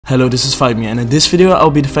Hello, this is FightMe, and in this video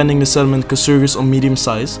I'll be defending the settlement Kasurgis on medium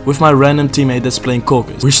size with my random teammate that's playing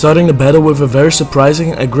Caucus. We're starting the battle with a very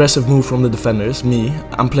surprising aggressive move from the defenders, me.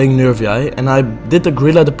 I'm playing Nervii, and I did the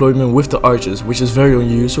guerrilla deployment with the archers, which is very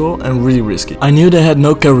unusual and really risky. I knew they had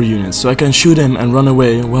no cavalry units, so I can shoot him and run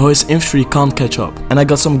away while his infantry can't catch up. And I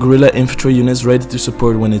got some guerrilla infantry units ready to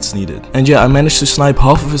support when it's needed. And yeah, I managed to snipe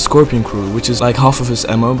half of his scorpion crew, which is like half of his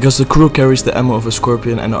ammo, because the crew carries the ammo of a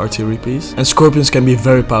scorpion and an artillery piece. And scorpions can be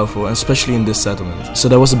very powerful, especially in this settlement. So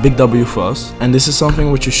that was a big W for us, and this is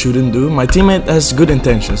something which you shouldn't do. My teammate has good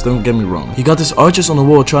intentions, don't get me wrong. He got his archers on the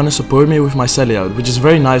wall trying to support me with my sally out, which is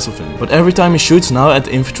very nice of him. But every time he shoots now at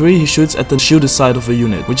the infantry, he shoots at the shooter side of a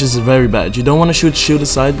unit, which is very bad. You don't want to shoot shooter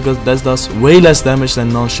side because that does way less damage than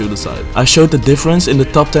non-shooter side. I showed the difference in the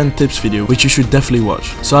top 10 tips video, which you should definitely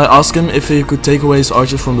watch. So I asked him if he could take away his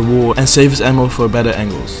archers from the wall and save his ammo for better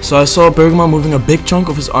angles. So I saw Bergman moving a big chunk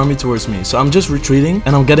of his army towards me, so I'm just retreating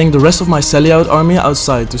and I'm getting the rest of my sally out army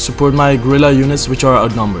outside to support my guerrilla units, which are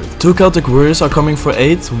outnumbered. 2 Celtic warriors are coming for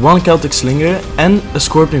aid, 1 Celtic slinger and a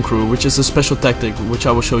scorpion crew, which is a special tactic which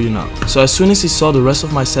I will show you now. So as soon as he saw the rest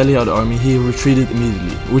of my sally out army, he retreated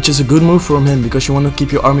immediately, which is a good move from him because you want to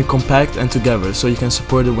keep your army compact and together so you can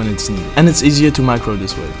support it when it's needed. And it's easier to micro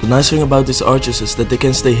this way. The nice thing about these archers is that they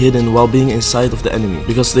can stay hidden while being inside of the enemy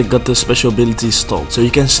because they got the special ability stalk, so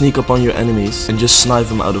you can sneak up on your enemies and just snipe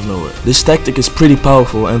them out of nowhere. This tactic is pretty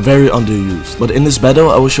powerful and very underused, but in this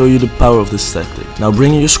battle I will show you the power of this tactic. Now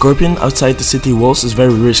bringing your scorpion outside the city walls is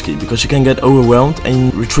very risky because you can get overwhelmed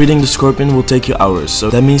and retreating the scorpion will take you hours, so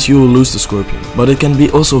that means you will lose the scorpion. But it can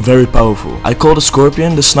be also very powerful. I call the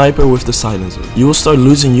scorpion the sniper with the silencer. You will start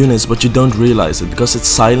losing units but you don't realize it because it's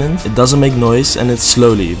silent, it doesn't make noise and it's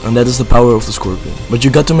slowly, and that is the power of the scorpion. But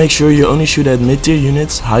you got to make sure you only shoot at mid-tier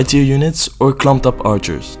units, high-tier units or clumped up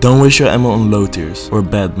archers. Don't waste your ammo on low tiers or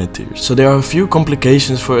bad mid-tiers. So there are a few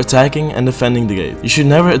complications for attacking and defending the gate. You should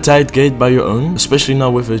never attack the gate by your own, especially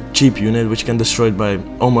not with a cheap unit which can destroy it by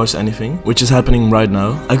almost anything, which is happening right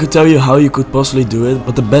now. I could tell you how you could possibly do it,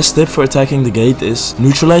 but the best tip for attacking the gate is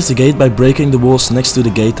neutralize the gate by breaking the walls next to the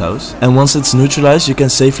gatehouse, and once it's neutralized you can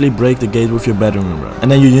safely break the gate with your battering ram,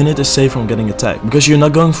 and then your unit is safe from getting attacked because you're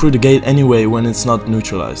not going through the gate anyway when it's not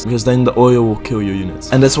neutralized, because then the oil will kill your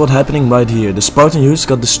units. And that's what's happening right here. The Spartan units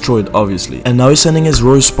got destroyed obviously, and now he's sending his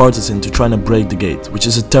Royal Spartans in to try to break the gate, which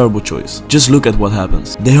is a terrible choice. Just look at what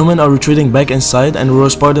happens. The Hillmen are retreating back inside and the Royal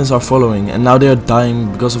Spartans are following, and now they are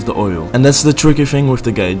dying because of the oil. And that's the tricky thing with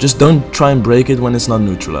the gate, just don't try and break it when it's not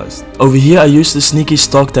neutralized. Over here I used the sneaky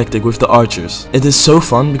stalk tactic with the archers. It is so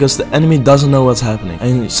fun because the enemy doesn't know what's happening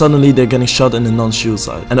and suddenly they're getting shot in the non-shield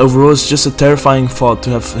side. And overall it's just a terrifying thought to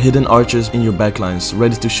have hidden archers in your backlines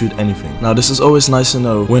ready to shoot anything. Now this is always nice to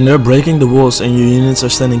know. When they're breaking the walls and your units are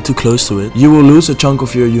standing too close to it, you will lose a chunk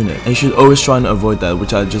of your unit, and you should always try and avoid that,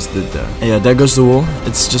 which I just did there. And yeah, there goes the wall.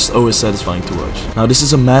 It's just always satisfying to watch. Now this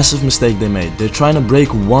is a massive mistake they made. They're trying to break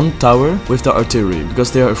one tower with the artillery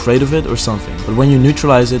because they are afraid of it or something, but when you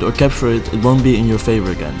neutralize it or capture it, it won't be in your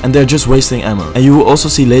favor again, and they're just wasting ammo. And you will also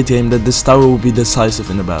see late game that this tower will be decisive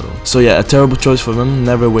in the battle. So yeah, a terrible choice for them.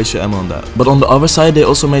 Never waste your ammo on that. But on the other side they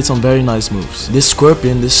also made some very nice moves. This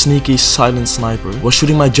scorpion, this sneaky silent sniper, was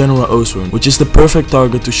shooting my general Osrun, which is the perfect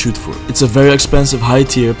target to shoot for. It's a very expensive high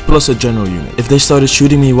tier plus a general unit. If they started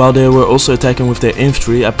shooting me while they were also attacking with their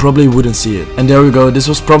infantry, I probably wouldn't see it. And there we go, this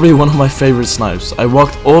was probably one of my favorite snipes. I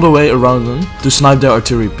walked all the way around them to snipe their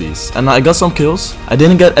artillery piece, and I got some kills. I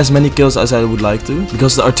didn't get as many kills as I would like to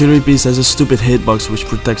because the artillery piece has a stupid hitbox which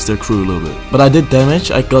protects their crew a little bit. But I did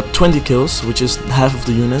damage. I got 20 kills, which is half of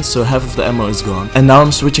the unit, so half of the ammo is gone. And now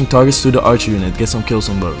I'm switching targets to the archer unit, get some kills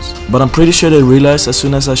on those. But I'm pretty sure they realized as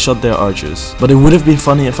soon as I shot their archers. But it would have been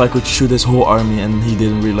funny if I could shoot his whole army and he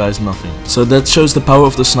didn't realize nothing. So that shows the power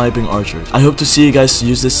of the sniping archers. I hope to see you guys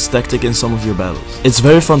use this tactic in some of your battles. It's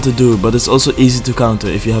very fun to do, but it's also easy to counter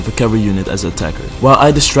if you have a cavalry unit as an attacker. While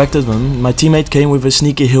I distracted them, my teammate came with a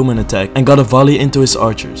sneaky Hillman attack and got a volley into his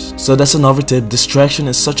archers. So that's another tip, distraction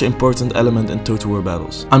is such an important element in Total War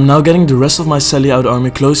battles. I'm now getting the rest of my sally out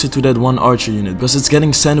army closer to that one archer unit because it's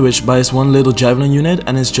getting sandwiched by his one little javelin unit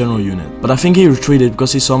and his general unit. But I think he retreated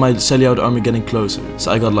because he saw my sally out army getting closer,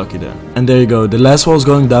 so I got lucky there. And there you go, the last wall is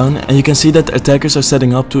going down and you can see that the attackers are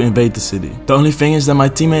setting up to invade the city. The only thing is that my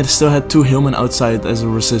teammate still had 2 Hillmen outside as a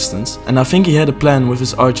resistance, and I think he had a plan with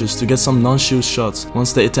his archers to get some non-shoot shots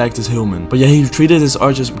once they attacked his Hillmen. But yeah, he retreated his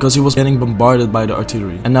archers because he was getting bombarded by the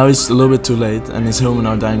artillery, and now it's a little bit too late and his Hillmen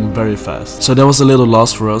are dying very fast. So that was a little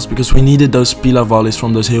loss for us because we needed those Pila volleys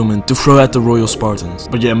from those Hillmen to throw at the Royal Spartans.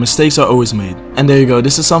 But yeah, mistakes are always made. And there you go,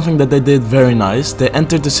 this is something that they did very nice. They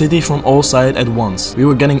entered the city from all sides at once. We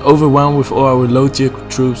were getting overwhelmed with all our low tier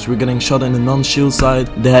troops, we were getting shot in the non-shield side,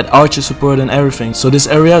 they had archer support and everything, so this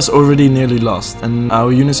area is already nearly lost, and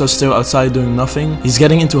our units are still outside doing nothing. He's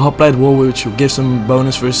getting into hoplite wall, which gives him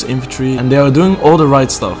bonus versus infantry, and they are doing all the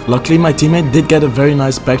right stuff. Luckily my teammate did get a very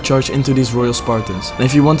nice back charge into these Royal Spartans, and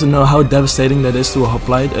if you want to know how devastating that is to a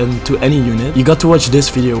hoplite and to any unit, you got to watch this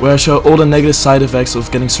video where I show all the negative side effects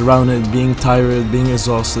of getting surrounded, being tired, being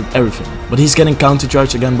exhausted, everything. But he's getting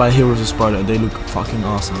countercharged again by heroes of Sparta. They look fucking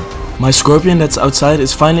awesome. My Scorpion that's outside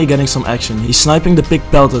is finally getting some action. He's sniping the Pig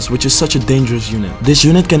Peltas, which is such a dangerous unit. This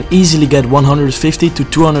unit can easily get 150 to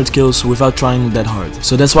 200 kills without trying that hard,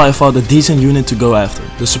 so that's why I thought a decent unit to go after.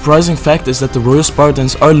 The surprising fact is that the Royal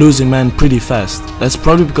Spartans are losing men pretty fast. That's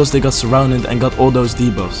probably because they got surrounded and got all those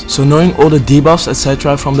debuffs. So knowing all the debuffs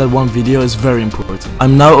etc. from that one video is very important.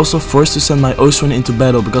 I'm now also forced to send my Ocean into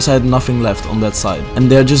battle because I had nothing left on that side, and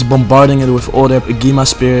they're just bombarding it with all their Egema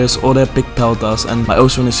spears, all their Pig Peltas, and my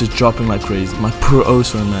Ocean is just dropping like crazy. My poor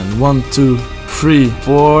Ocean, man. 1, 2, 3,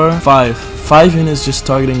 4, 5. 5 units just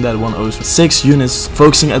targeting that one Ocean. 6 units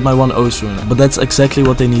focusing at my one Ocean. But that's exactly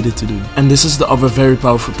what they needed to do. And this is the other very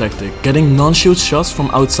powerful tactic. Getting non-shield shots from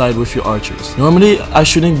outside with your archers. Normally I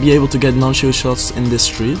shouldn't be able to get non-shield shots in this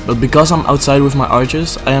street, but because I'm outside with my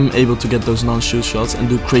archers, I am able to get those non-shield shots and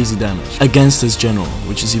do crazy damage against this general,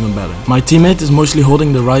 which is even better. My teammate is mostly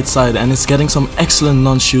holding the right side and is getting some excellent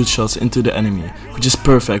non-shield shots into the enemy, which is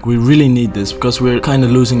perfect. We really need this because we're kinda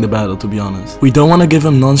losing the battle, to be honest. We don't want to give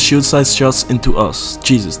him non-shield side shots into us.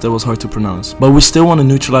 Jesus, that was hard to pronounce. But we still want to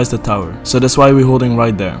neutralize the tower, so that's why we're holding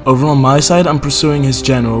right there. Over on my side, I'm pursuing his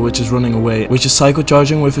general, which is running away, which is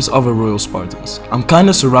psycho-charging with his other Royal Spartans. I'm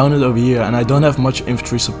kinda surrounded over here and I don't have much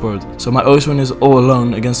infantry support, so my Ocean is all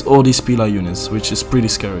alone against all these Pila units, which is pretty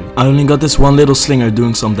scary. I only got this one little slinger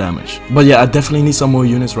doing some damage. But yeah, I definitely need some more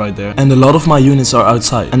units right there, and a lot of my units are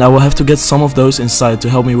outside, and I will have to get some of those inside to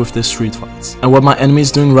help me with this street fights. And what my enemy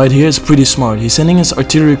is doing right here is pretty smart. He's sending his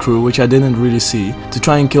artillery crew, which I didn't really see, to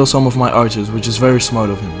try and kill some of my archers, which is very smart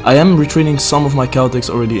of him. I am retreating some of my Celtics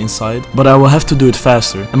already inside, but I will have to do it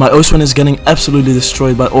faster, and my Ocean is getting absolutely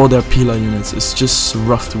destroyed by all their Pila units. It's just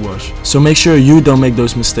rough to watch. So make sure you don't make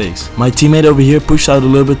those mistakes. My teammate over here pushed out a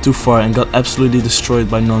little bit too far and got absolutely destroyed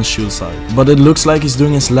by non-shield side, but it looks like he's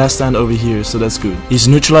doing his last stand over here, so that's good. He's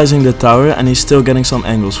neutralizing the tower and he's still getting some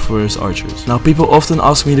angles for his archers. Now people often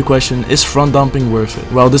ask me the question, is front dumping worth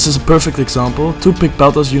it? Well, this is a perfect example. 2 Pig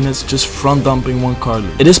Peltas units just front dumping 1 Carly.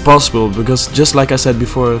 It is possible because, just like I said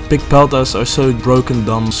before, Pig Peltas are so broken,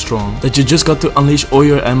 dumb, strong that you just got to unleash all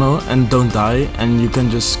your ammo and don't die, and you can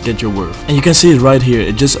just get your worth. And you can see it right here.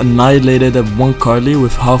 It just annihilated that 1 Carly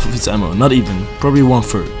with half of its ammo. Not even, probably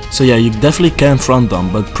 1/3. So yeah, you definitely can front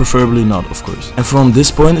dump, but preferably not, of course. And from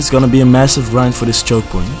this point, it's gonna be a massive grind for this choke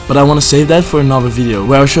point. But I wanna save that for another video,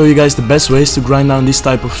 where I'll show you guys the best ways to grind down these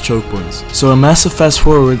type of choke points. So a massive fast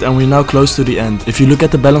forward, and we're now close to the end. If you look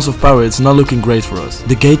at the balance of power, it's not looking great for us.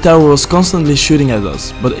 The gate tower was constantly shooting at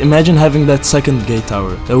us, but imagine having that second gate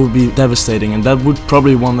tower. That would be devastating, and that would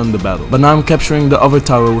probably won them the battle. But now I'm capturing the other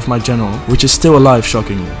tower with my general, which is still alive,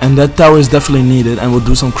 shockingly. And that tower is definitely needed and will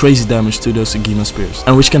do some crazy damage to those Egema spears,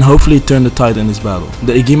 and which can hopefully turn the tide in this battle.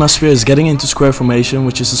 The Egema spear is getting into square formation,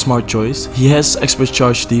 which is a smart choice. He has expert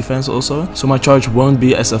charge defense also, so my charge won't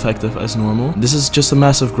be as effective as normal. This is just a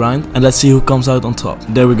massive grind, and let's see who comes out on top.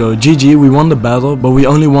 There we go, GG, we won the battle, but we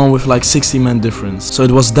only won with like 60 men difference, so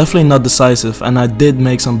it was definitely not decisive, and I did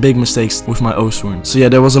make some big mistakes with my Oathsworn. So yeah,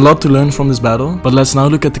 there was a lot to learn from this battle, but let's now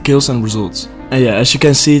look at the kills and results. And yeah, as you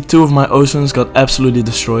can see, 2 of my Oceans got absolutely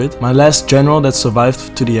destroyed. My last general that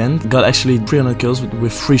survived to the end got actually 300 kills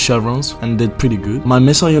with 3 chevrons and did pretty good. My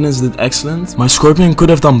missile units did excellent. My Scorpion could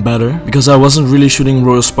have done better because I wasn't really shooting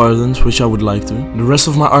Royal Spartans, which I would like to. The rest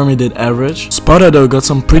of my army did average. Sparta though got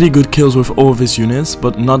some pretty good kills with all of his units,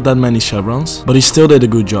 but not that many chevrons. But he still did a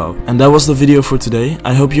good job. And that was the video for today.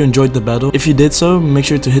 I hope you enjoyed the battle. If you did so, make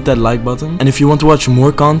sure to hit that like button. And if you want to watch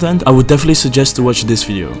more content, I would definitely suggest to watch this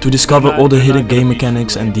video to discover all the hidden game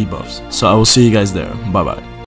mechanics and debuffs. So I will see you guys there. Bye bye.